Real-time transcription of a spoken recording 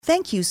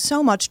Thank you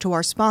so much to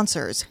our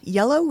sponsors,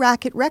 Yellow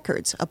Racket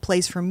Records, a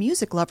place for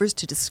music lovers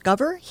to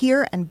discover,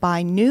 hear, and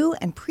buy new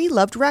and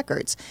pre-loved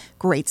records.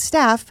 Great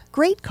staff,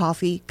 great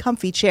coffee,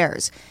 comfy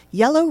chairs.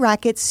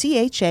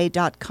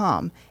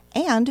 YellowRacketCHA.com.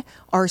 And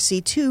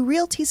RC2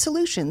 Realty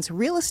Solutions,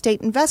 Real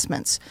Estate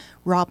Investments.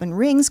 Robin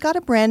Ring's got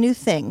a brand new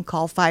thing.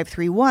 Call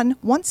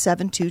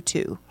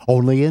 531-1722.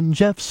 Only in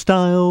Jeff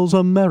Styles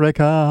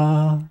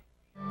America.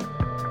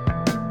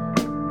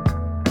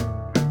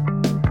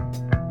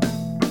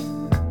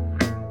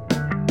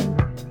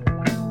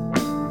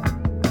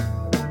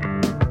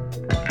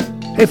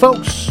 Hey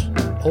folks,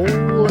 old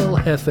El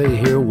Jefe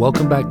here.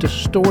 Welcome back to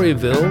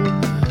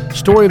Storyville.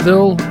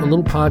 Storyville, a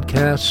little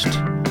podcast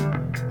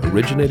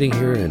originating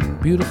here in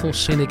beautiful,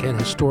 scenic, and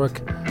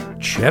historic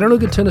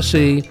Chattanooga,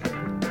 Tennessee.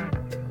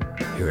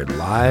 Here at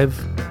Live,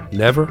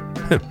 never.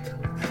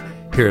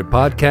 Here at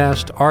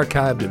Podcast,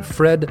 archived at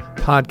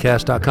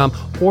fredpodcast.com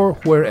or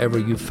wherever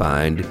you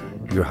find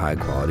your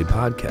high-quality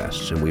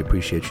podcasts. And we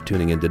appreciate you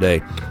tuning in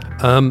today.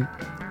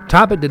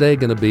 Topic today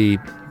going to be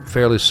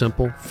fairly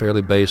simple,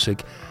 fairly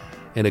basic.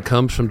 And it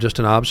comes from just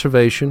an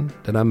observation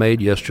that I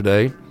made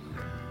yesterday,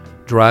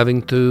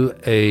 driving through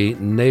a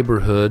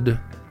neighborhood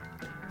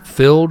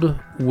filled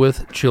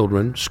with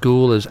children.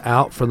 School is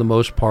out for the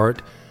most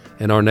part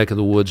in our neck of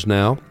the woods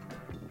now.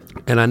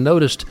 And I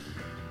noticed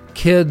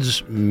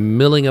kids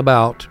milling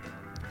about,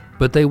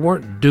 but they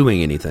weren't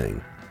doing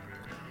anything.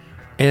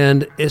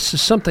 And it's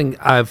just something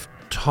I've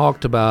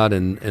talked about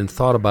and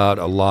thought about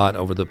a lot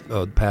over the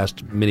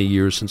past many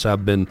years since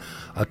I've been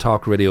a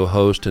talk radio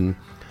host, and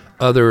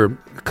other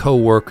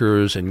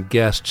co-workers and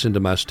guests into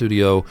my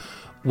studio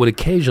would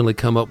occasionally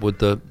come up with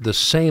the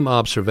same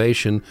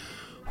observation,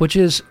 which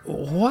is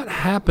what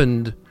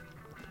happened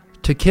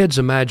to kids'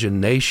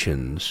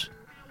 imaginations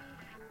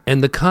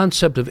and the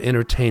concept of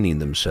entertaining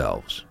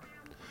themselves.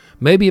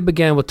 Maybe it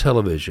began with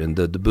television,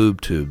 the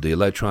boob tube, the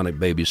electronic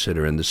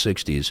babysitter in the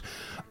 60s.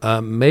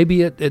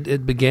 Maybe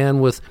it began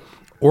with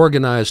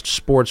organized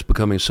sports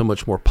becoming so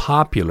much more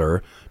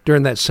popular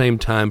during that same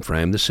time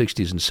frame, the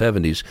 60s and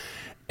 70s.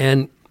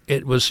 And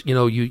it was,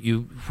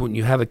 you when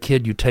you have a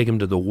kid, you take them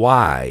to the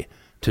Y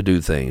to do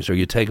things, or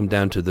you take them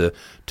down to the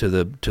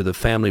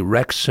family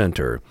rec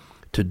center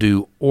to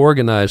do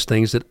organized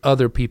things that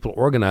other people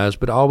organize,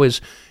 but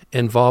always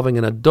involving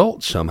an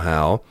adult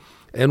somehow,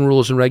 and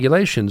rules and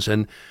regulations.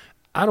 And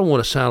I don't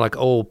want to sound like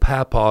old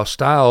Papa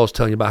Styles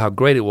telling you about how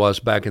great it was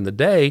back in the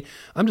day.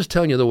 I'm just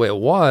telling you the way it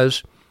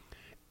was.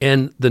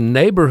 In the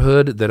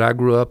neighborhood that I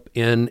grew up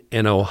in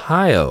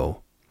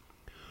Ohio,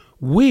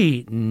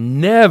 we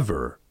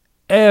never,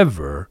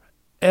 ever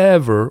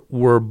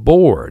were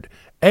bored.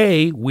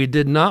 We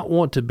did not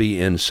want to be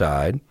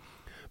inside.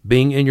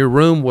 Being in your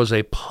room was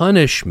a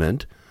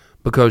punishment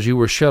because you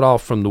were shut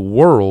off from the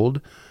world.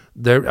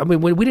 We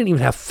didn't even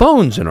have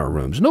phones in our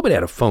rooms. Nobody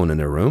had a phone in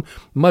their room,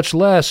 much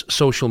less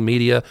social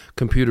media,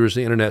 computers,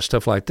 the internet,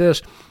 stuff like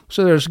this.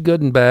 So there's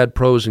good and bad,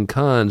 pros and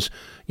cons,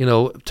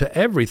 to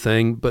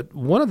everything. But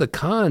one of the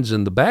cons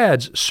and the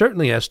bads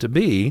certainly has to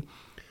be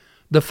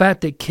the fact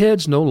that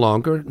kids no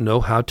longer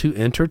know how to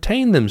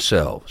entertain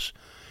themselves.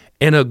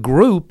 In a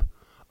group,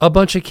 a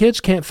bunch of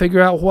kids can't figure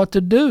out what to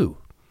do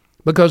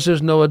because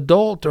there's no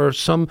adult or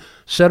some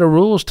set of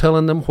rules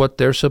telling them what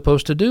they're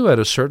supposed to do at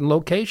a certain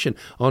location,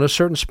 on a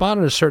certain spot,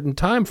 in a certain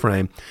time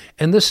frame.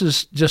 And this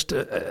is just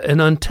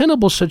an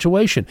untenable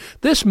situation.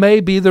 This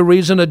may be the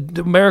reason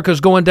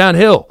America's going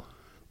downhill.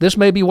 This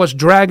may be what's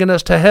dragging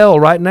us to hell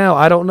right now.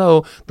 I don't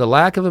know. The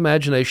lack of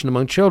imagination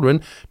among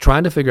children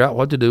trying to figure out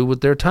what to do with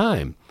their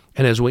time.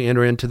 And as we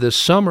enter into this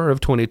summer of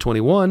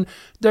 2021,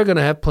 they're going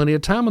to have plenty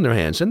of time on their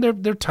hands. And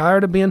they're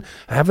tired of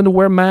having to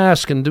wear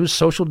masks and do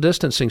social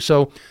distancing.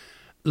 So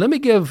let me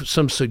give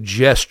some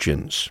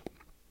suggestions.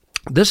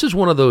 This is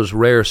one of those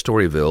rare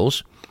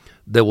Storyvilles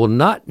that will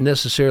not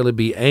necessarily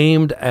be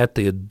aimed at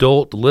the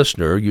adult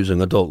listener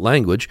using adult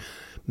language.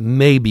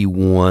 Maybe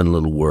one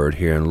little word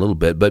here in a little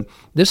bit. But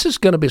this is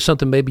going to be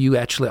something maybe you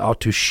actually ought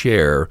to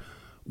share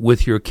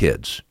with your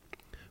kids,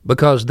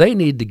 because they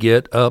need to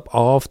get up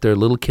off their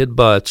little kid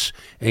butts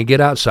and get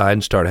outside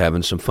and start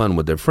having some fun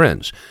with their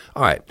friends.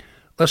 All right,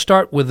 let's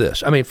start with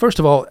this. First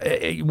of all,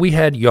 we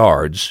had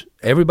yards.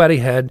 Everybody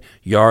had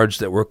yards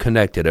that were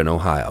connected in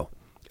Ohio.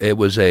 It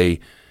was a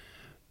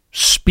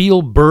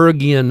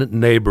Spielbergian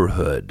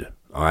neighborhood,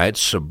 all right,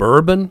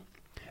 suburban.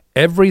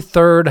 Every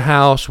third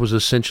house was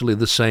essentially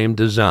the same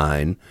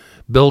design,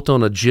 built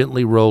on a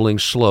gently rolling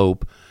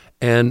slope.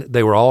 And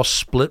they were all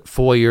split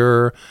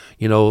foyer,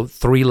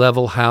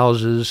 3-level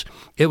houses.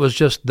 It was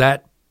just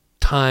that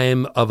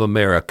time of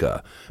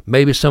America.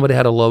 Maybe somebody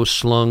had a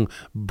low-slung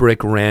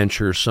brick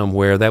rancher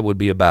somewhere. That would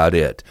be about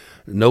it.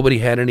 Nobody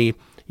had any,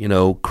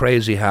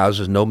 crazy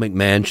houses, no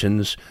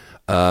McMansions.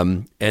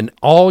 And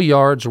all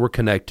yards were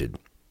connected,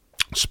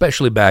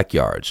 especially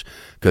backyards,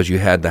 because you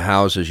had the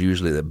houses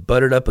usually that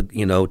butted up,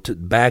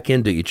 back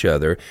into each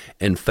other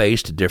and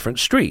faced different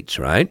streets,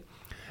 right?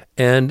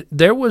 And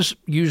there was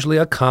usually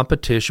a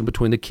competition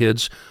between the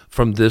kids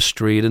from this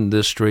street and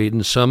this street.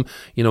 And some,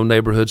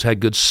 neighborhoods had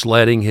good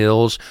sledding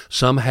hills.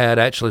 Some had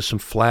actually some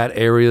flat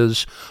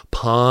areas,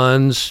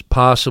 ponds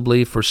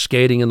possibly for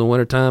skating in the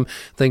wintertime,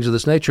 things of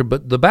this nature.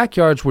 But the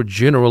backyards were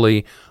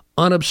generally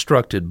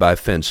unobstructed by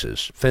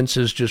fences.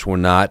 Fences just were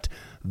not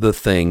the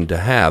thing to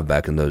have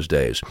back in those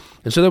days.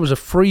 And so there was a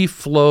free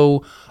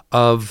flow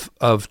of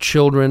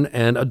children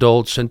and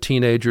adults and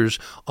teenagers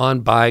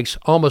on bikes.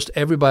 Almost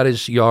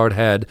everybody's yard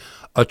had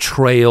a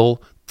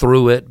trail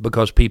through it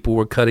because people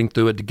were cutting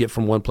through it to get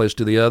from one place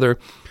to the other.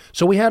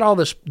 So we had all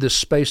this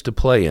space to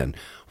play in.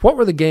 What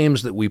were the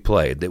games that we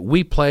played? That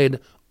we played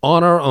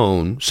on our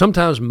own,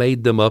 sometimes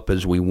made them up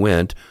as we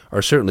went,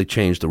 or certainly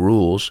changed the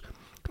rules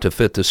to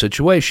fit the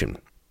situation.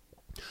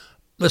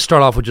 Let's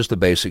start off with just the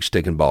basic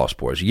stick and ball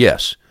sports.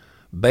 Yes,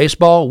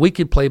 baseball, we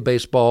could play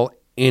baseball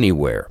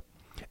anywhere.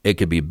 It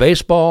could be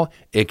baseball,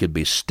 it could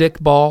be stick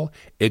ball,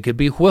 it could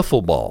be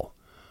wiffle ball.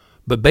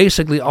 But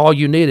basically all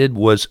you needed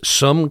was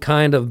some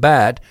kind of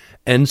bat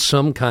and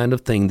some kind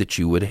of thing that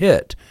you would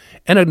hit.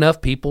 And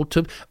enough people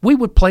we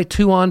would play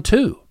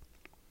 2-on-2.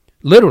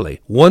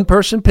 Literally, one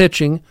person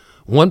pitching,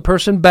 one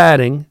person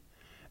batting,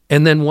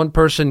 and then one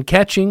person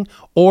catching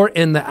or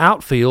in the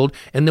outfield,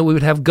 and then we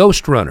would have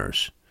ghost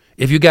runners.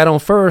 If you got on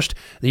first,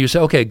 then you say,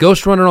 okay,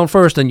 ghost runner on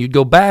first, then you'd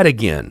go bat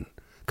again,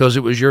 because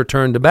it was your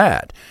turn to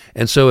bat.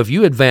 And so if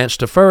you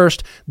advanced to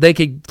first, they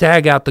could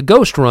tag out the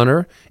ghost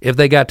runner if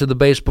they got to the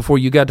base before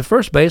you got to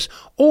first base,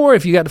 or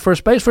if you got to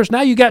first base first,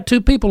 now you got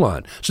two people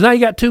on. So now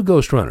you got two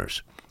ghost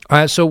runners. All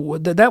right, so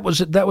that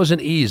was an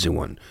easy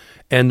one.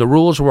 And the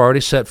rules were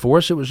already set for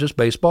us. It was just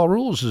baseball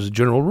rules as a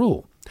general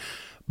rule.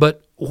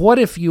 But what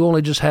if you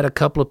only just had a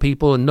couple of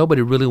people and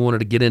nobody really wanted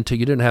to get into,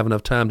 you didn't have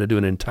enough time to do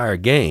an entire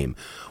game?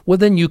 Well,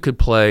 then you could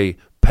play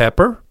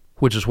pepper,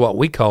 which is what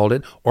we called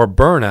it, or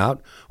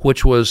burnout,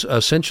 which was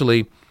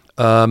essentially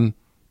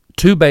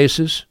two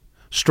bases,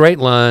 straight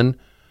line,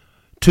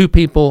 two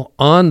people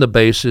on the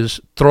bases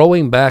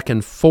throwing back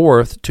and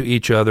forth to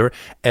each other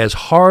as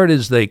hard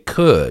as they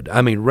could.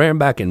 I mean, ran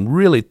back and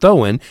really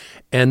throwing,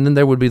 and then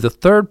there would be the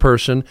third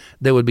person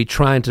that would be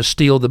trying to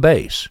steal the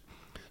base.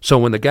 So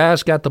when the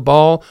guy's got the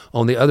ball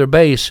on the other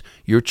base,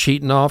 you're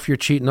cheating off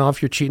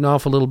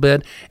a little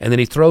bit, and then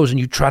he throws and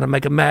you try to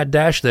make a mad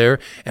dash there,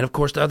 and of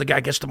course the other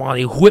guy gets the ball and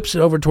he whips it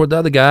over toward the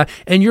other guy,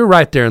 and you're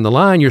right there in the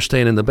line, you're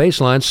staying in the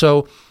baseline.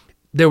 So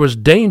there was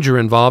danger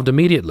involved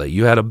immediately.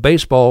 You had a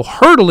baseball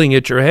hurtling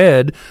at your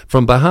head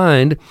from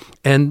behind,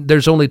 and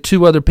there's only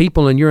two other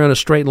people and you're in a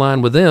straight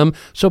line with them,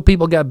 so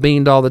people got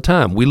beamed all the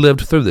time. We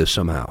lived through this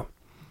somehow.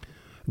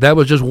 That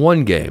was just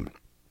one game.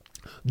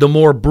 The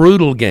more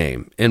brutal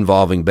game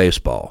involving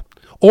baseball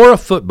or a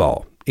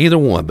football, either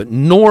one, but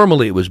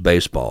normally it was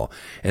baseball.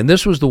 And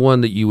this was the one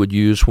that you would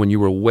use when you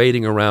were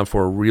waiting around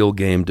for a real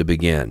game to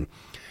begin.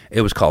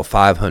 It was called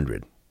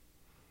 500.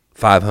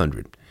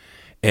 500.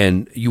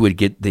 And you would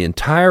get the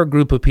entire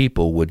group of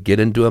people would get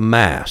into a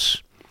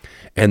mass,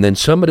 and then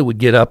somebody would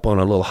get up on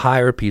a little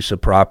higher piece of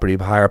property,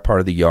 higher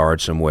part of the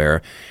yard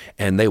somewhere,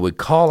 and they would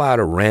call out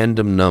a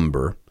random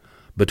number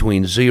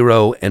between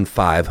 0 and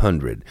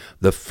 500.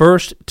 The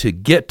first to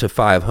get to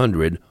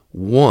 500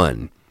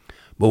 won.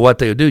 But what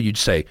they would do, you'd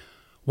say,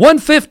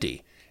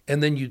 150,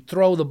 and then you'd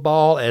throw the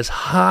ball as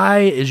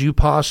high as you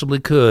possibly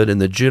could in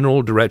the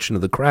general direction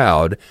of the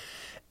crowd,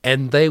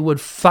 and they would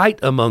fight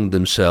among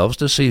themselves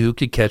to see who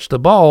could catch the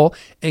ball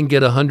and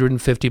get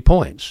 150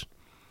 points.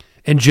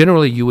 And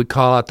generally, you would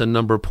call out the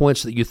number of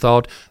points that you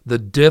thought the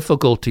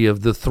difficulty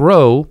of the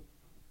throw,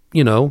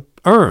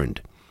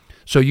 earned.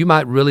 So you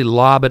might really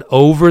lob it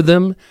over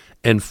them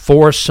and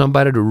force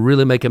somebody to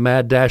really make a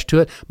mad dash to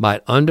it,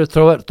 might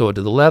underthrow it, throw it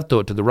to the left, throw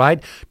it to the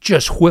right,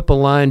 just whip a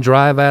line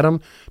drive at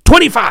them.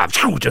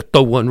 25, just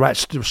throw one right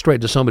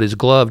straight to somebody's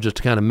glove just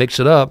to kind of mix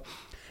it up.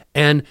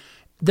 And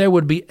there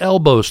would be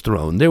elbows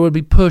thrown. There would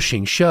be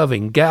pushing,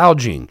 shoving,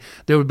 gouging.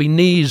 There would be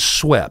knees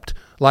swept,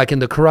 like in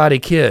the Karate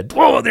Kid.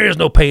 Whoa, there's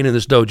no pain in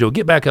this dojo.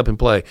 Get back up and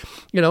play.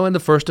 And the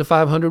first to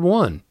 500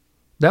 won.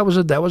 That was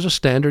a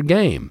standard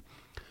game.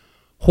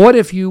 What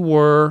if you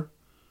were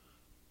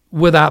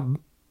without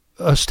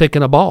a stick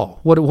and a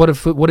ball? What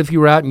if you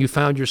were out and you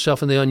found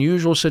yourself in the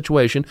unusual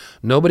situation?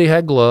 Nobody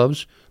had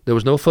gloves. There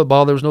was no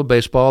football. There was no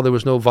baseball. There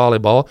was no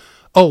volleyball.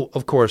 Oh,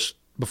 of course,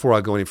 before I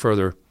go any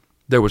further,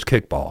 there was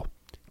kickball.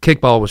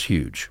 Kickball was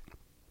huge.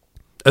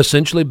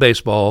 Essentially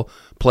baseball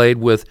played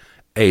with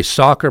a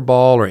soccer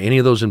ball or any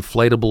of those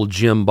inflatable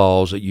gym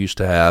balls that you used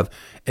to have,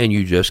 and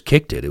you just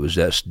kicked it. It was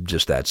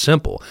just that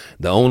simple.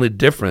 The only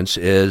difference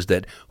is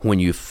that when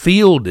you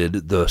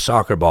fielded the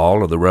soccer ball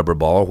or the rubber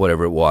ball,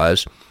 whatever it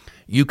was,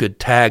 you could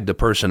tag the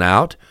person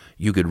out.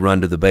 You could run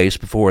to the base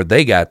before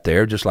they got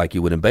there, just like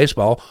you would in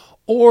baseball,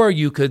 or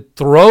you could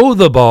throw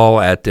the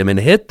ball at them and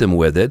hit them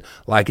with it,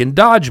 like in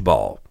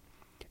dodgeball,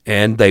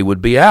 and they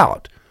would be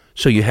out.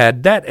 So you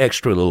had that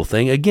extra little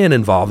thing, again,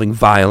 involving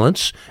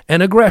violence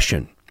and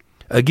aggression.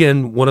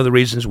 Again, one of the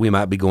reasons we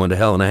might be going to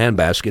hell in a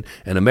handbasket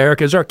in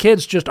America is our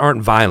kids just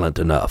aren't violent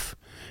enough.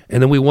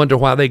 And then we wonder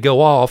why they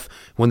go off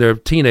when they're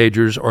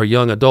teenagers or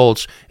young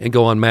adults and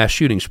go on mass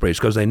shooting sprees,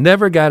 because they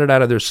never got it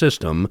out of their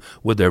system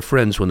with their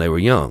friends when they were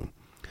young.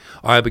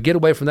 All right, but get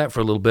away from that for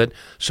a little bit.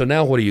 So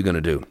now what are you going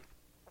to do?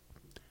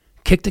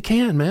 Kick the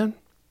can, man.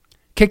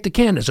 Kick the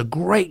can is a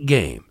great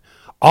game.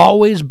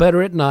 Always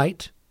better at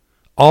night.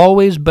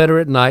 Always better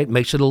at night.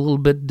 Makes it a little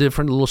bit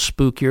different, a little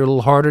spookier, a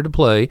little harder to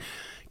play.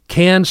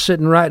 Can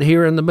sitting right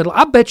here in the middle.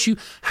 I bet you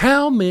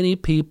how many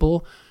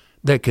people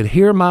that could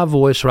hear my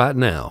voice right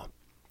now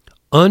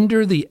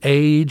under the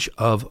age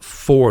of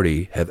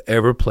 40 have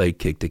ever played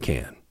Kick the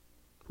Can.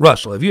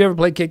 Russell, have you ever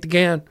played Kick the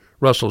Can?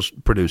 Russell's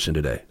producing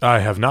today. I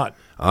have not.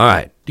 All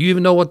right. Do you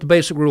even know what the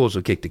basic rules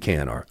of Kick the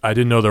Can are? I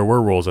didn't know there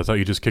were rules. I thought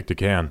you just kicked a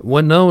can.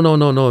 Well,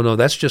 no.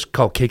 That's just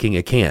called kicking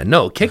a can.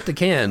 No, Kick the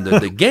Can,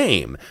 the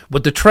game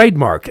with the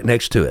trademark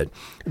next to it.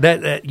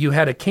 That you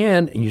had a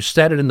can and you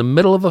set it in the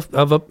middle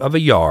of a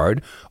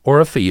yard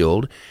or a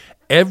field.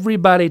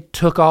 Everybody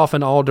took off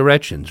in all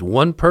directions.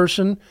 One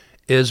person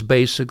is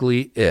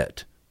basically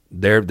it.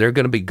 They're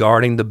going to be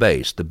guarding the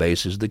base. The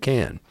base is the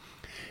can.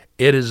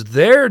 It is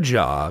their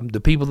job,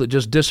 the people that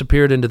just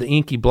disappeared into the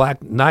inky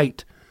black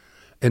night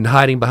and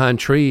hiding behind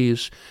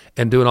trees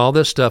and doing all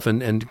this stuff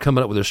and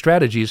coming up with their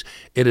strategies,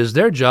 it is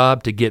their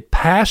job to get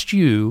past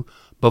you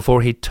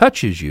before he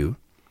touches you,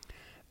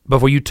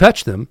 before you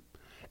touch them,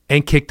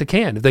 and kick the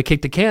can. If they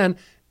kick the can,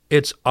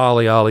 it's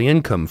ollie ollie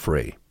income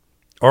free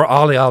or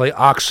ollie ollie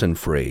oxen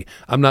free.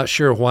 I'm not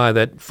sure why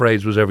that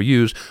phrase was ever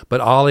used,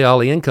 but ollie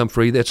ollie income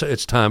free,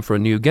 it's time for a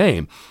new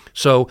game.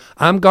 So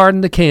I'm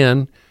guarding the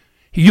can.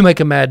 You make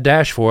a mad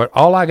dash for it.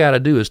 All I got to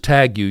do is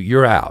tag you.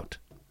 You're out.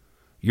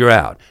 You're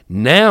out.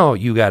 Now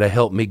you got to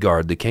help me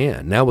guard the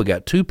can. Now we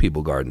got two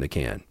people guarding the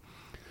can.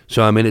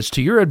 So, I mean, it's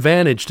to your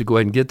advantage to go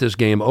ahead and get this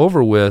game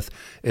over with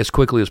as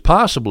quickly as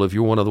possible if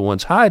you're one of the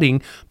ones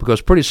hiding,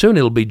 because pretty soon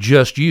it'll be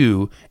just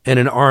you and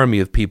an army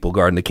of people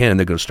guarding the can, and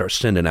they're going to start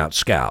sending out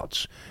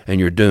scouts, and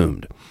you're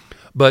doomed.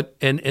 But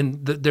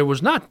there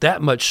was not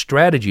that much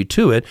strategy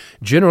to it.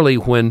 Generally,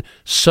 when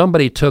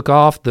somebody took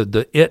off,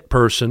 the it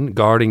person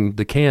guarding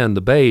the can,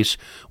 the base,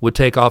 would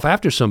take off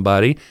after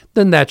somebody,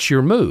 then that's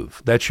your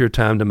move. That's your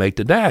time to make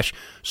the dash.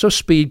 So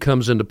speed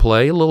comes into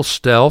play, a little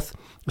stealth,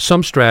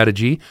 some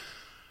strategy.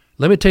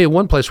 Let me tell you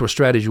one place where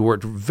strategy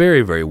worked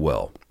very, very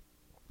well.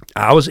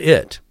 I was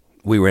it.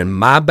 We were in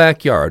my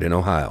backyard in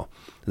Ohio.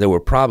 There were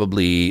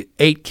probably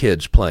 8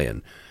 kids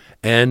playing.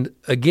 And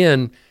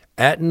again,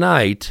 at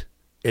night,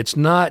 it's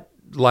not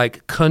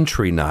like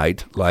country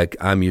night like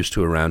I'm used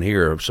to around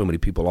here, so many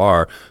people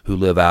are who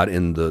live out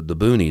in the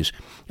boonies.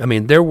 I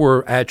mean, there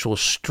were actual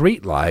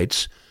street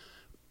lights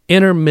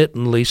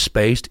intermittently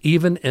spaced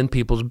even in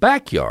people's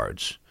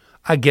backyards.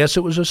 I guess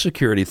it was a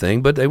security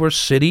thing, but they were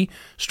city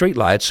street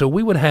lights, so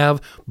we would have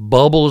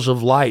bubbles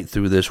of light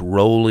through this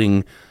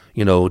rolling,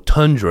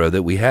 tundra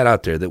that we had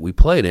out there that we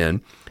played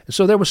in.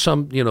 So there was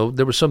some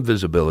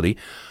visibility,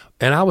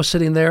 and I was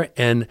sitting there,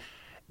 and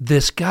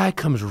this guy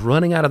comes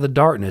running out of the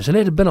darkness, and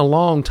it had been a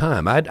long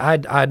time.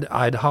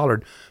 I'd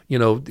hollered,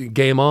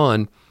 game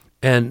on,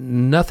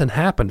 and nothing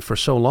happened for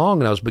so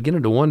long, and I was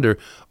beginning to wonder,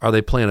 are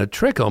they playing a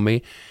trick on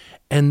me?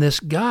 And this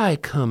guy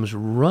comes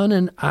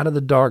running out of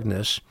the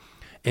darkness,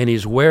 and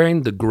he's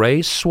wearing the gray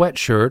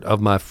sweatshirt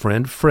of my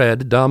friend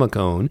Fred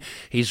Domicone.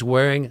 He's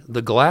wearing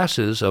the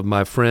glasses of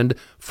my friend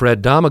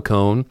Fred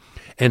Domicone.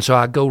 And so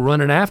I go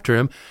running after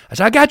him. I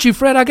said, I got you,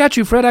 Fred. I got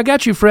you, Fred. I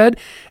got you, Fred.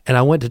 And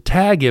I went to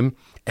tag him.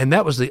 And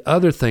that was the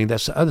other thing.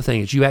 That's the other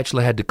thing, is you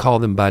actually had to call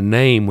them by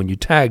name when you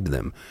tagged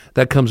them.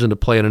 That comes into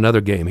play in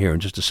another game here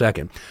in just a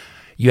second.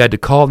 You had to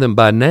call them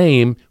by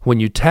name when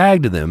you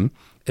tagged them,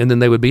 and then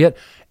they would be it.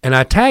 And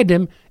I tagged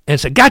him and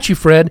said, got you,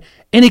 Fred.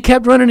 And he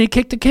kept running. He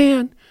kicked the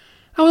can.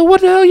 I went,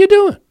 what the hell are you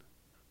doing?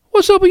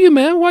 What's up with you,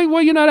 man?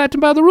 Why you not acting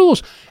by the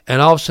rules?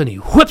 And all of a sudden, he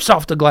whips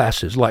off the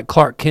glasses like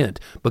Clark Kent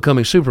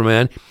becoming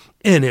Superman,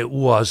 and it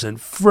wasn't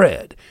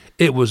Fred.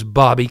 It was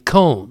Bobby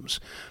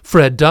Combs.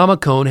 Fred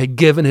Domicone had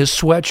given his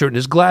sweatshirt and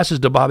his glasses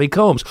to Bobby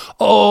Combs.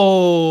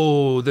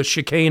 Oh, the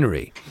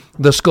chicanery,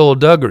 the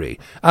skullduggery.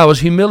 I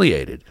was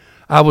humiliated.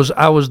 I was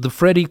the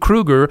Freddy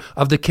Krueger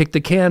of the Kick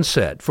the Can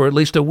set for at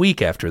least a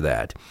week after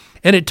that.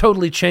 And it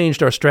totally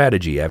changed our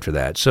strategy after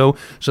that. So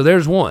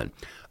there's one.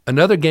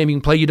 Another game you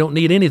can play, you don't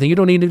need anything. You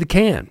don't need a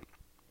can.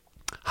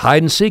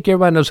 Hide and seek,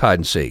 everybody knows hide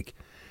and seek.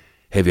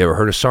 Have you ever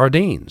heard of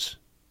sardines?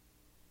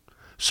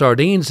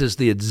 Sardines is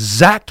the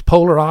exact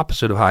polar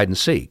opposite of hide and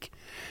seek.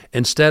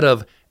 Instead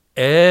of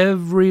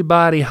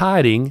everybody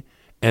hiding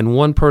and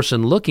one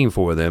person looking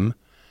for them,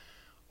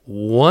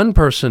 one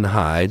person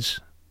hides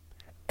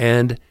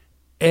and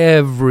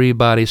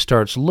everybody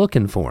starts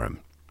looking for him.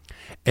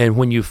 And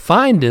when you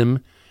find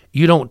him,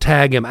 you don't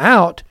tag him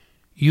out,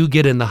 you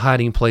get in the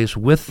hiding place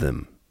with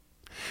them.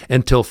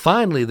 Until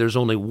finally there's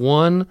only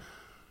one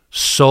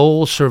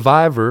sole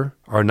survivor,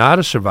 or not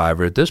a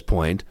survivor at this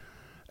point,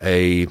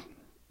 a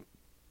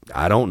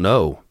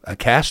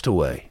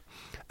castaway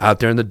out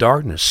there in the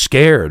darkness,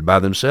 scared by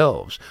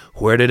themselves.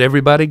 Where did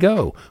everybody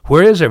go?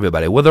 Where is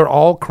everybody? Well, they're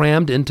all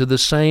crammed into the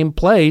same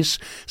place,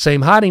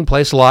 same hiding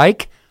place,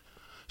 like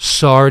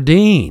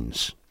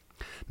sardines.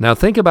 Now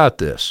think about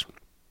this.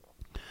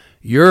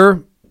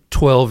 You're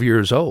 12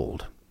 years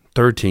old,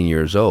 13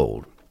 years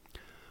old.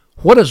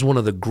 What is one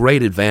of the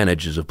great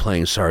advantages of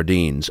playing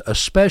sardines,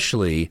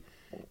 especially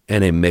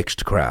in a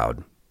mixed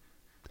crowd?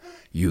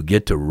 You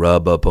get to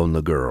rub up on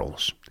the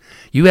girls.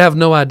 You have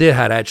no idea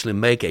how to actually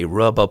make a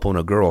rub up on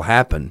a girl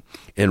happen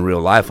in real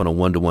life in a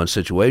one-to-one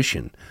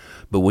situation.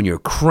 But when you're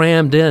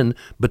crammed in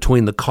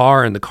between the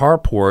car and the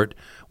carport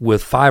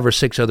with 5 or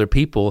 6 other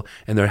people,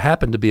 and there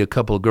happen to be a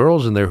couple of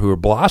girls in there who are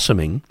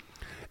blossoming,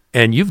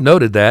 and you've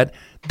noted that,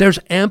 there's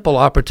ample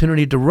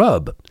opportunity to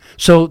rub.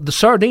 So the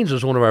sardines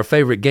was one of our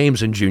favorite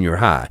games in junior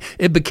high.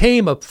 It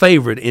became a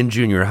favorite in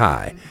junior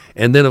high.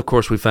 And then, of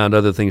course, we found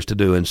other things to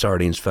do, and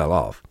sardines fell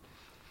off.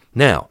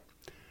 Now,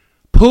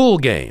 pool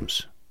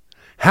games.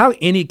 How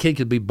any kid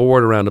could be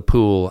bored around a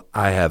pool,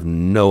 I have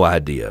no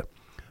idea.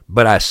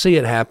 But I see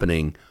it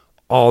happening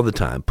all the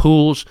time.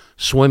 Pools,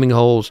 swimming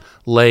holes,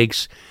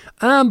 lakes.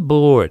 I'm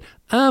bored.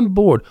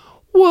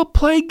 Well,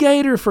 play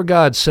Gator, for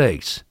God's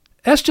sakes.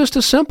 That's just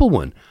a simple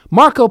one.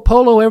 Marco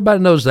Polo, everybody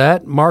knows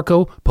that.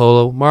 Marco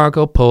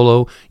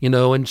Polo,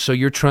 and so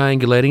you're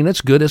triangulating.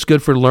 That's good. It's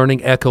good for learning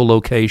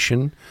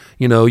echolocation.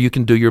 You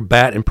can do your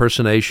bat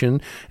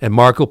impersonation. And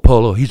Marco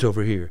Polo, he's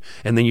over here.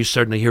 And then you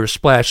start to hear a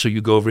splash, so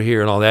you go over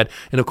here and all that.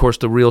 And, of course,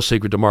 the real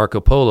secret to Marco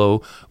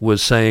Polo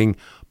was saying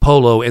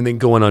polo and then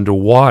going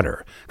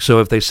underwater. So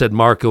if they said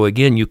Marco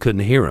again, you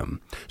couldn't hear them.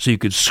 So you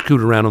could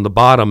scoot around on the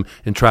bottom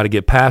and try to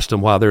get past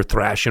them while they're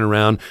thrashing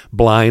around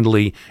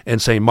blindly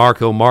and saying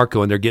Marco,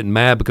 and they're getting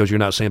mad because you're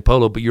not saying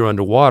polo, but you're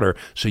underwater.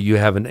 So you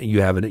have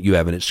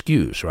an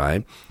excuse,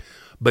 right?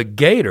 But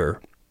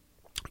Gator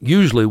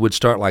usually would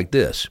start like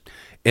this.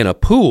 In a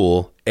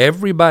pool,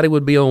 everybody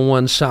would be on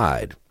one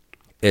side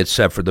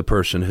except for the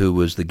person who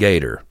was the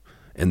Gator,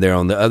 and they're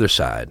on the other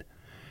side.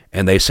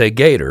 And they say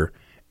Gator,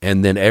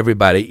 and then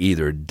everybody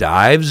either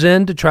dives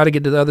in to try to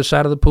get to the other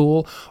side of the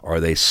pool, or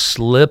they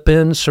slip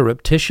in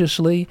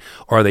surreptitiously,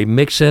 or they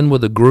mix in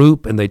with a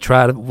group and they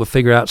try to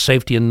figure out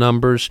safety in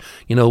numbers.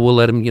 We'll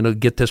let them,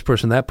 get this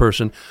person, that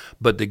person.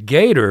 But the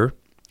Gator,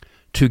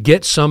 to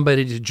get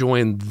somebody to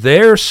join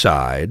their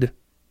side,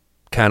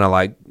 kind of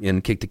like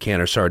in Kick the Can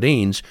or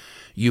Sardines,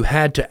 you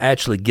had to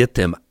actually get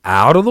them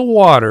out of the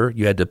water.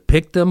 You had to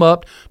pick them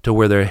up to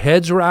where their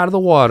heads were out of the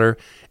water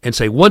and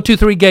say, 1, 2,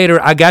 3, Gator,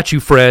 I got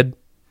you, Fred.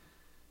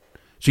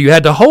 So you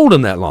had to hold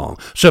them that long.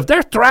 So if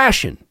they're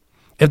thrashing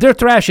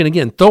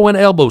again, throwing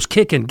elbows,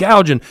 kicking,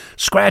 gouging,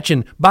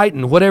 scratching,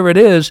 biting, whatever it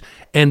is,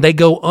 and they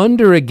go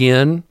under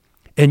again,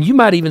 and you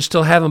might even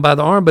still have them by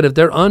the arm, but if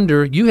they're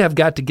under, you have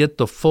got to get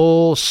the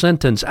full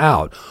sentence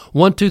out.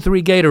 1, 2,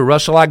 3, Gator,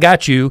 Russell, I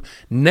got you.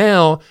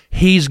 Now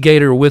he's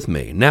Gator with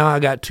me. Now I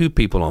got 2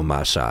 people on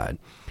my side.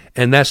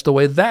 And that's the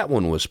way that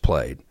one was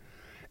played.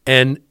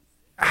 And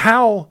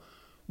how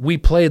we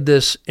played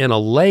this in a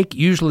lake,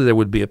 usually there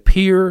would be a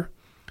pier,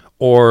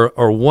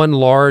 or one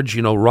large,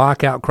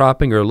 rock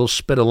outcropping or a little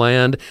spit of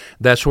land.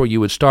 That's where you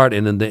would start.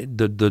 And then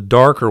the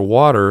darker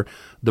water,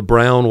 the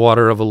brown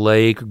water of a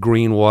lake,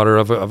 green water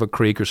of a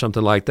creek or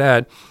something like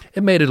that,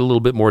 it made it a little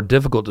bit more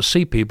difficult to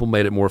see people,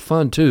 made it more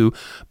fun too,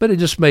 but it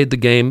just made the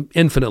game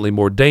infinitely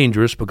more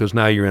dangerous because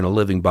now you're in a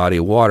living body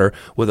of water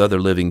with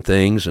other living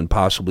things and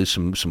possibly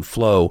some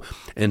flow.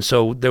 And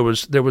so there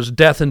was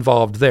death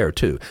involved there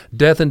too.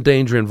 Death and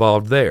danger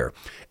involved there.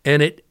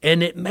 And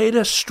it made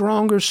us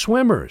stronger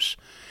swimmers.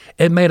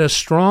 It made us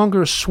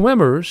stronger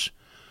swimmers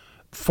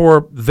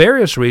for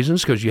various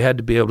reasons, because you had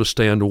to be able to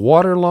stay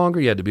underwater longer.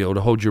 You had to be able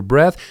to hold your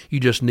breath.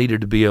 You just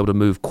needed to be able to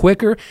move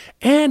quicker.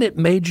 And it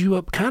made you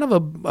a kind of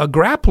a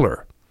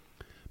grappler.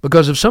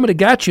 Because if somebody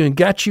got you and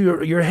got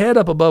your head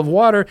up above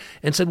water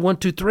and said 1,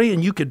 2, 3,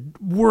 and you could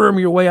worm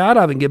your way out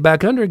of it and get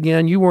back under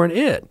again, you weren't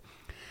it.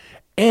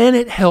 And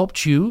it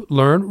helped you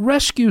learn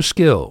rescue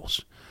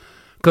skills.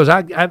 Because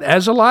I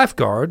as a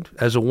lifeguard,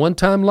 as a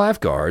one-time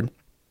lifeguard,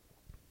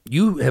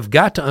 you have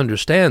got to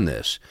understand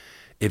this.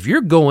 If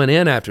you're going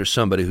in after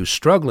somebody who's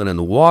struggling in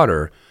the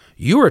water,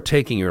 you are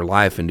taking your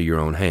life into your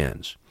own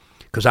hands.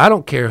 Because I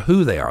don't care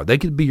who they are. They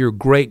could be your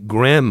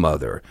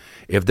great-grandmother.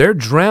 If they're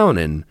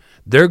drowning,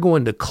 they're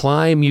going to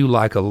climb you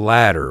like a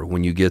ladder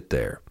when you get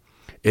there.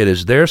 It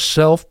is their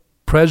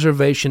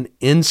self-preservation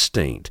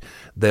instinct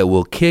that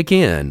will kick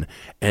in,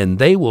 and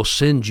they will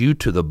send you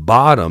to the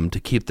bottom to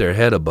keep their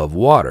head above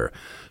water.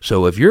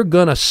 So if you're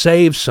going to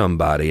save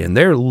somebody and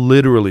they're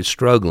literally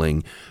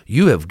struggling,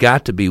 you have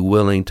got to be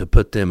willing to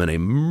put them in a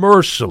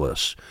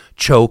merciless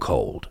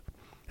chokehold.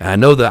 I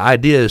know the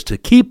idea is to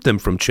keep them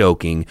from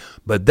choking,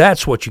 but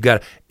that's what you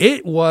got.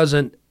 It was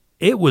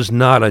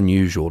not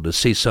unusual to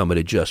see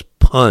somebody just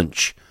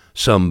punch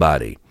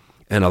somebody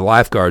in a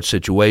lifeguard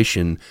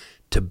situation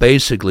to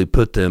basically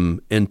put them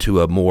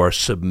into a more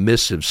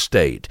submissive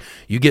state.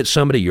 You get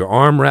somebody, your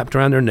arm wrapped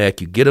around their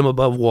neck, you get them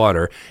above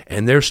water,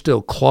 and they're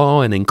still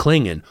clawing and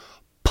clinging.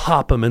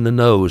 Pop them in the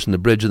nose, in the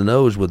bridge of the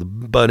nose with the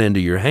butt end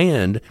of your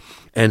hand,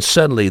 and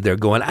suddenly they're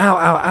going, ow,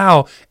 ow,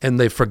 ow, and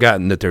they've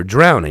forgotten that they're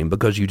drowning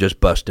because you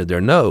just busted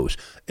their nose.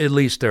 At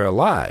least they're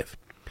alive.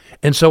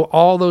 And so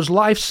all those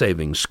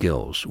life-saving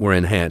skills were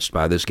enhanced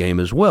by this game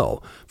as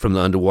well, from the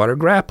underwater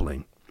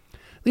grappling.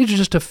 These are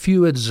just a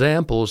few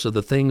examples of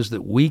the things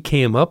that we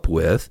came up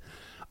with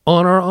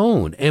on our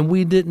own, and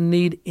we didn't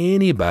need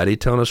anybody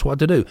telling us what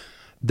to do.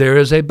 There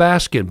is a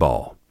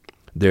basketball.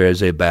 There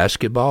is a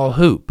basketball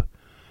hoop.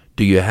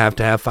 Do you have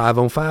to have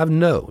 5-on-5?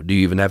 No. Do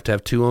you even have to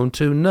have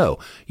 2-on-2? No.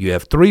 You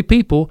have 3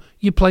 people,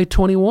 you play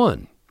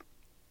 21.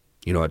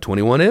 You know what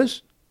 21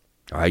 is?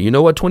 All right, you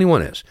know what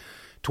 21 is.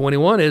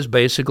 21 is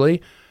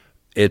basically,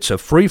 it's a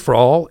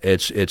free-for-all.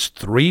 It's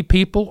 3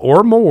 people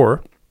or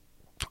more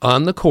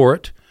on the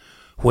court.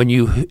 When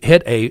you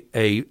hit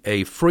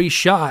a free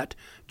shot,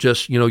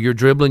 just, you're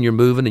dribbling, you're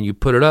moving, and you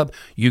put it up,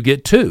 you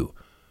get 2.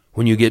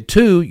 When you get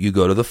 2, you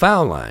go to the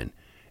foul line,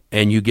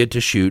 and you get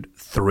to shoot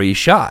 3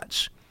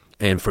 shots.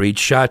 And for each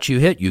shot you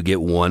hit, you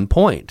get 1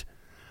 point.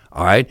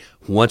 All right?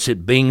 Once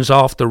it bings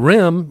off the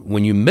rim,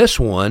 when you miss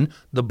one,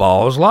 the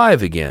ball is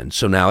live again.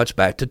 So now it's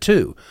back to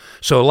 2.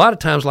 So a lot of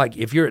times, like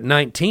if you're at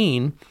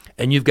 19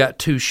 and you've got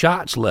 2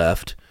 shots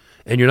left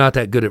and you're not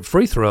that good at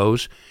free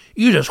throws,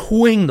 you just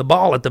wing the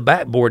ball at the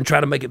backboard and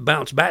try to make it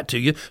bounce back to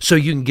you so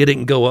you can get it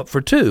and go up for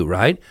 2,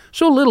 right?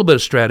 So a little bit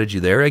of strategy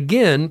there.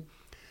 Again,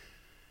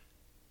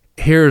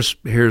 here's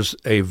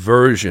a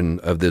version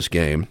of this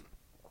game.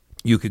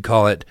 You could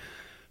call it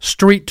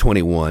Street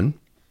 21.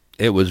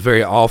 It was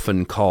very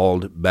often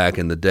called back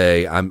in the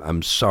day,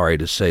 I'm sorry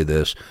to say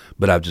this,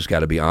 but I've just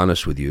got to be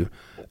honest with you.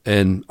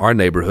 In our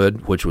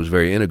neighborhood, which was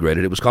very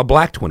integrated, it was called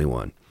Black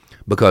 21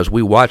 because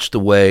we watched the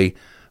way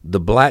the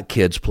black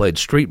kids played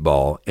street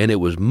ball, and it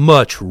was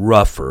much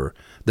rougher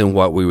than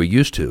what we were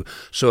used to.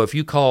 So if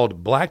you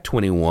called Black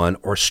 21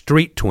 or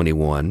Street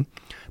 21,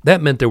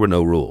 that meant there were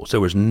no rules. There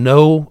was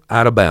no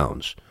out of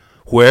bounds.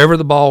 Wherever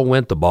the ball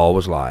went, the ball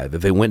was live.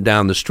 If it went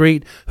down the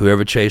street,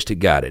 whoever chased it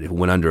got it. If it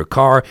went under a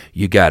car,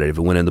 you got it. If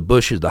it went in the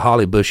bushes, the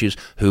holly bushes,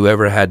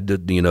 whoever had the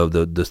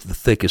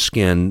thickest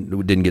skin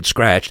didn't get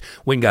scratched,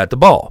 went and got the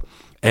ball.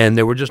 And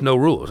there were just no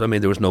rules. I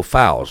mean, there was no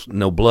fouls,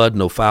 no blood,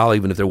 no foul.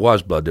 Even if there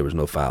was blood, there was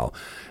no foul.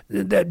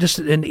 That just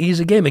an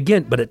easy game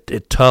again, but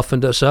it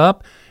toughened us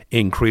up,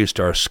 increased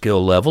our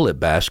skill level at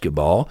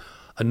basketball.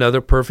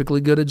 Another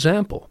perfectly good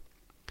example.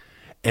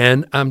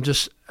 And I'm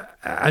just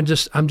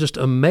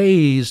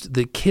amazed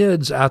that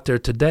kids out there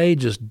today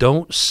just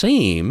don't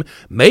seem.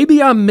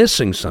 Maybe I'm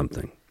missing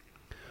something.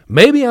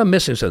 Maybe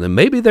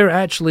they're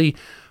actually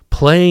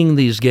playing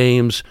these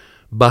games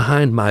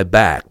behind my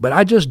back, but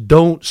I just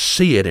don't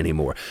see it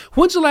anymore.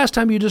 When's the last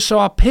time you just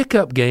saw a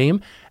pickup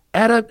game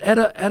at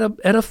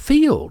a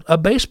field, a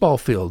baseball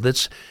field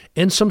that's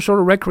in some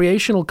sort of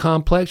recreational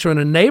complex or in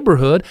a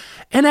neighborhood,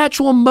 an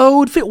actual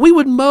mowed field? We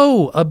would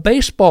mow a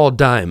baseball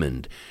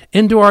diamond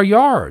into our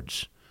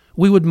yards.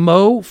 We would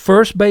mow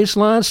first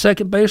baseline,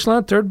 second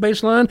baseline, third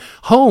baseline,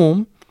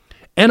 home,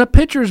 and a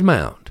pitcher's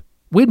mound.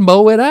 We'd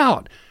mow it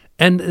out,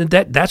 and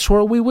that's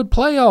where we would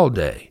play all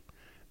day.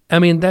 I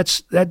mean,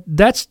 that's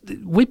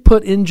we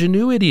put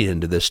ingenuity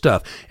into this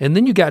stuff. And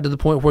then you got to the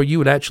point where you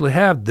would actually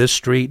have this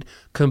street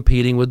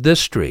competing with this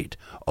street.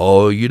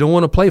 Oh, you don't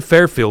want to play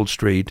Fairfield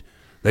Street.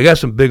 They got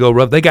some big old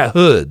rough. They got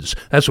hoods.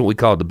 That's what we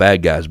called the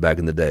bad guys back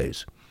in the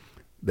days.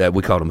 That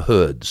we called them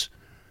hoods.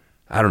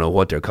 I don't know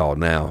what they're called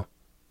now.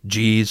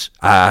 Geez,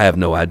 I have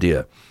no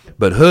idea.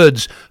 But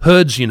hoods,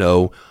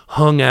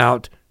 hung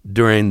out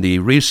during the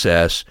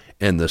recess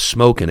in the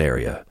smoking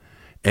area.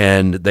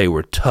 And they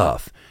were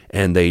tough.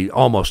 And they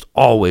almost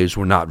always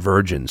were not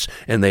virgins,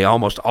 and they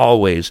almost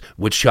always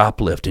would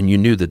shoplift, and you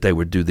knew that they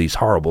would do these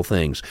horrible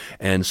things,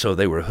 and so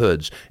they were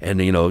hoods. And,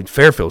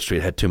 Fairfield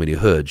Street had too many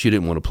hoods. You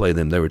didn't want to play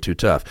them. They were too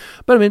tough.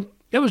 But, I mean,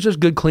 it was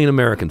just good, clean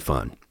American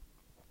fun.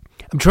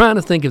 I'm trying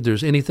to think if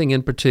there's anything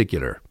in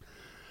particular.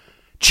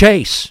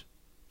 Chase.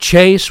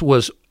 Chase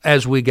was,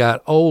 as we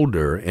got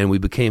older and we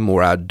became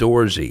more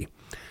outdoorsy,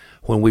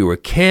 when we were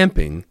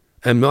camping,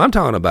 and I'm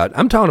talking about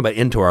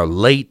into our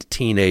late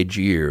teenage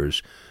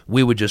years,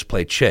 we would just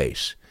play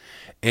chase.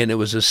 And it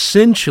was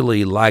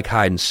essentially like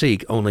hide and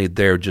seek, only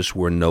there just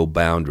were no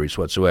boundaries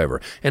whatsoever.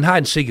 And hide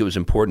and seek, it was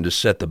important to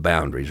set the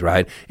boundaries,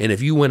 right? And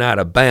if you went out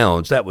of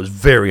bounds, that was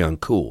very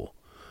uncool.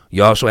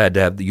 You also had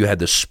to you had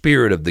the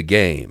spirit of the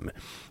game.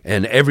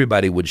 And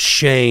everybody would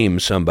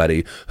shame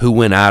somebody who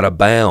went out of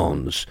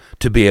bounds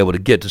to be able to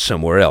get to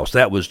somewhere else.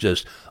 That was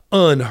just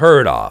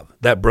unheard of.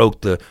 That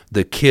broke the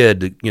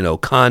kid,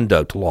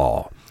 conduct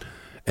law.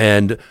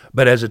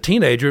 But as a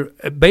teenager,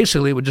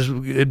 basically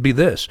it'd be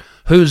this.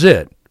 Who's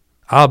it?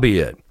 I'll be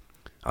it.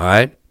 All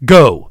right,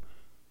 go.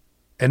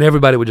 And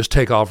everybody would just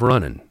take off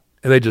running.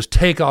 And they just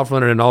take off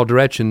running in all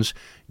directions.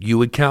 You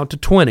would count to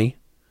 20.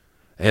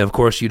 And of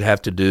course you'd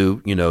have to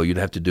do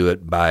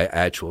it by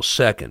actual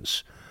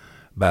seconds,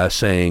 by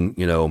saying,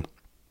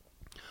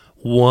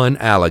 1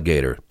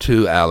 alligator,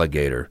 2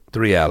 alligator,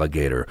 3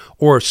 alligator,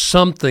 or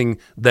something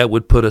that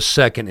would put a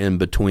second in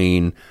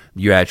between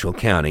your actual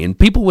counting. And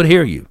people would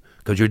hear you.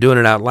 Because you're doing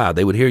it out loud.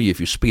 They would hear you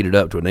if you speed it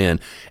up to an end.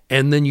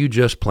 And then you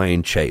just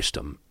plain chased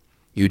them.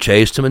 You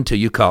chased them until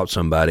you caught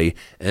somebody,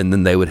 and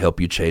then they would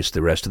help you chase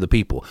the rest of the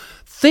people.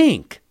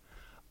 Think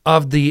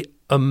of the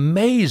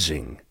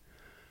amazing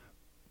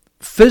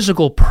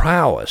physical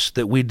prowess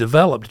that we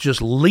developed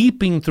just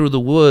leaping through the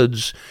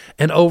woods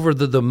and over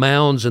the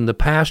mounds and the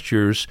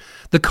pastures,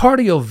 the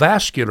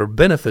cardiovascular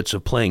benefits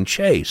of playing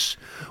chase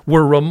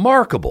were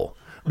remarkable.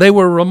 They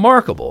were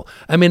remarkable.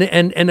 I mean,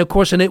 and of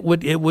course, and it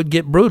would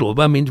get brutal.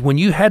 I mean, when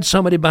you had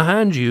somebody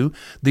behind you,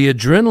 the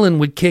adrenaline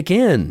would kick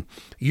in.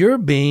 You're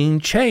being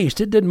chased.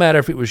 It didn't matter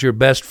if it was your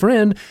best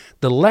friend.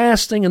 The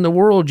last thing in the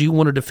world you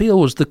wanted to feel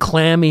was the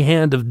clammy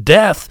hand of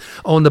death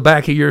on the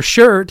back of your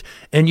shirt,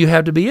 and you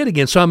have to be it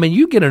again. So, I mean,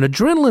 you get an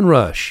adrenaline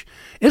rush.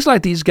 It's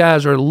like these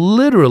guys are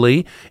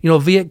literally,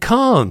 Viet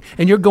Cong,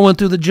 and you're going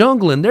through the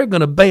jungle, and they're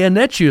going to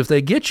bayonet you if they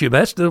get you.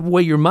 That's the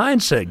way your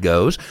mindset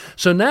goes.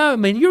 So now, I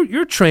mean,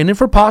 you're training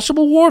for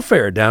possible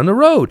warfare down the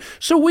road.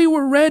 So we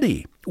were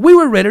ready. We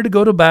were ready to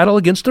go to battle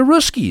against the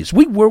Ruskies.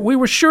 We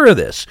were sure of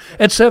this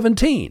at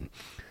 17.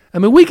 I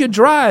mean, we could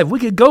drive, we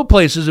could go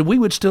places, and we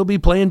would still be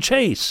playing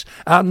chase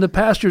out in the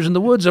pastures and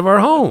the woods of our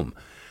home.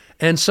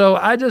 And so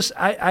I guess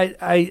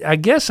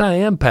I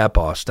am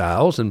Papa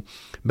Styles, and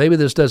maybe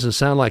this doesn't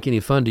sound like any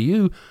fun to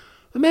you,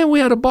 but man,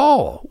 we had a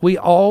ball. We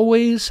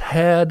always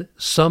had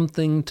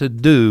something to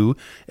do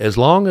as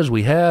long as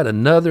we had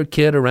another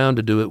kid around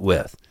to do it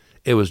with.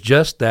 It was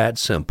just that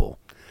simple.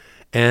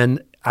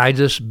 And I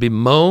just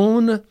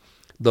bemoan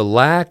the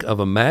lack of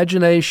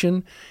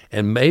imagination,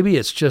 and maybe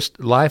it's just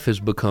life has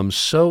become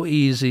so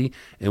easy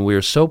and we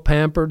are so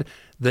pampered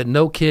that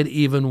no kid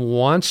even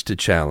wants to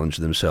challenge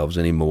themselves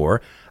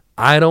anymore.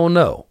 I don't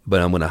know,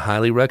 but I'm going to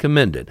highly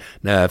recommend it.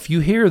 Now, if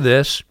you hear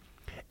this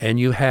and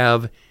you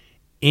have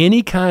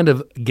any kind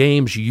of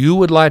games you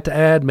would like to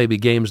add, maybe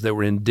games that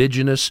were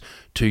indigenous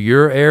to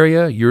your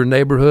area, your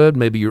neighborhood,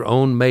 maybe your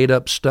own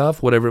made-up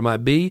stuff, whatever it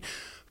might be,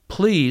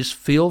 please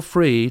feel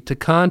free to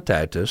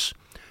contact us.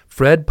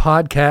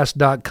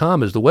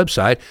 FredPodcast.com is the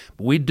website.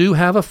 We do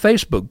have a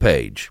Facebook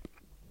page.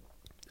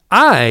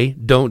 I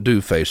don't do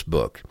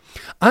Facebook.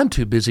 I'm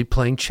too busy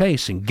playing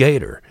chase and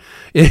gator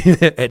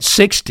at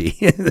 60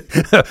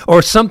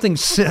 or something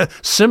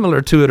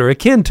similar to it or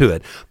akin to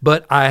it.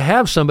 But I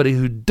have somebody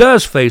who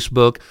does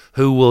Facebook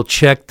who will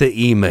check the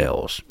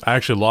emails. I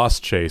actually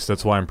lost Chase.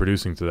 That's why I'm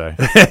producing today.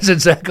 That's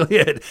exactly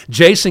it.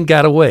 Jason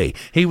got away.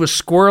 He was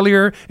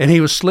squirrelier and he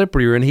was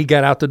slipperier and he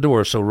got out the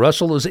door. So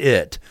Russell is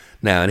it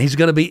now, and he's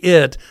going to be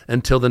it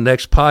until the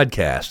next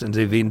podcast and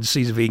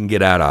see if he can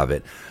get out of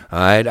it. All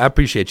right, I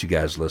appreciate you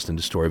guys listening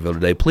to Storyville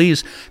today.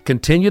 Please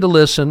continue to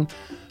listen,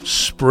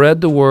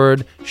 spread the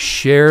word,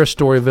 share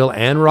Storyville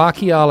and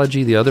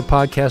Rockyology, the other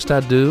podcast I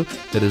do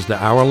that is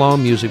the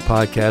hour-long music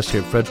podcast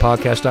here at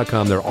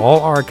FredPodcast.com. They're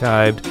all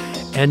archived.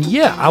 And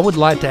yeah, I would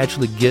like to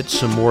actually get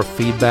some more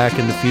feedback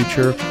in the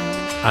future.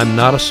 I'm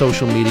not a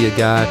social media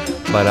guy,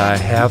 but I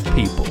have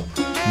people.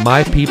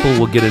 My people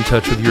will get in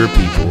touch with your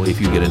people if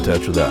you get in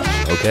touch with us,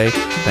 okay?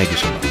 Thank you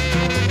so much.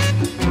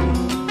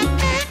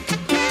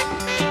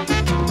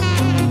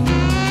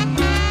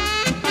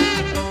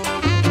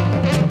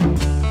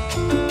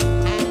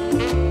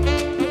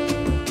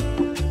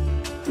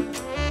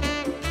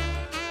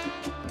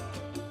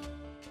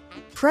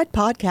 Fred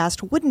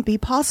Podcast wouldn't be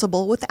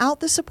possible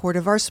without the support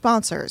of our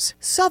sponsors.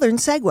 Southern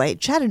Segway,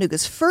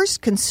 Chattanooga's first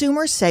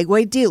consumer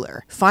Segway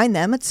dealer. Find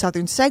them at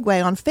Southern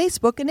Segway on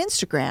Facebook and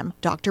Instagram.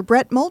 Dr.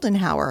 Brett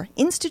Moldenhauer,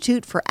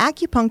 Institute for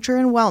Acupuncture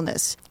and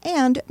Wellness.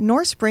 And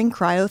North Spring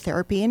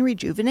Cryotherapy and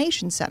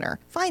Rejuvenation Center.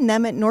 Find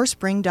them at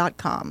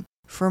northspring.com.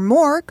 For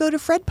more, go to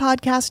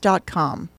fredpodcast.com.